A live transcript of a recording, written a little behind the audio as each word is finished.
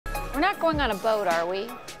not going on a boat, are we?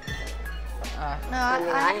 No,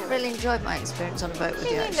 I really enjoyed my experience on a boat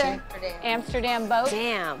with you, actually. Amsterdam boat?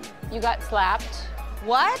 Damn. You got slapped?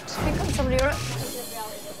 What? Because somebody...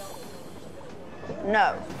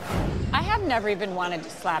 No. I have never even wanted to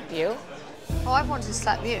slap you. Oh, I've wanted to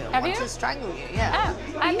slap you. Have I wanted you? to strangle you, yeah.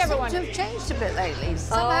 Oh, I've never wanted to have changed a bit lately.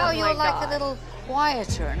 Somehow my you're like God. a little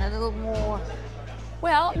quieter and a little more...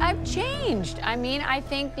 Well, I've changed. I mean, I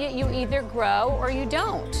think that you either grow or you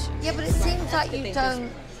don't. Yeah, but it seems like you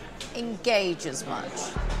don't engage as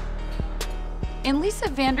much. In Lisa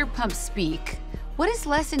Vanderpump speak, what does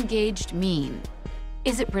less engaged mean?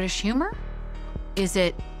 Is it British humor? Is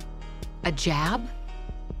it a jab?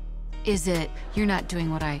 Is it you're not doing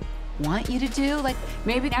what I want you to do? Like,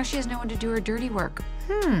 maybe now she has no one to do her dirty work.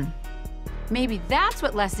 Maybe that's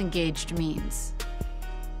what less engaged means.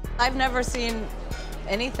 I've never seen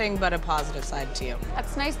anything but a positive side to you.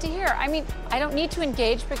 That's nice to hear. I mean, I don't need to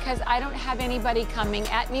engage because I don't have anybody coming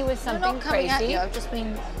at me with something I'm not coming crazy. at you, I've just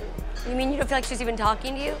been... You mean you don't feel like she's even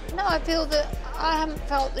talking to you? No, I feel that I haven't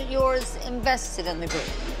felt that you're as invested in the group,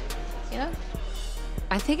 you know?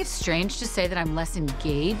 I think it's strange to say that I'm less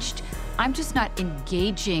engaged. I'm just not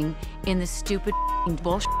engaging in the stupid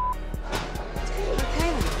bullshit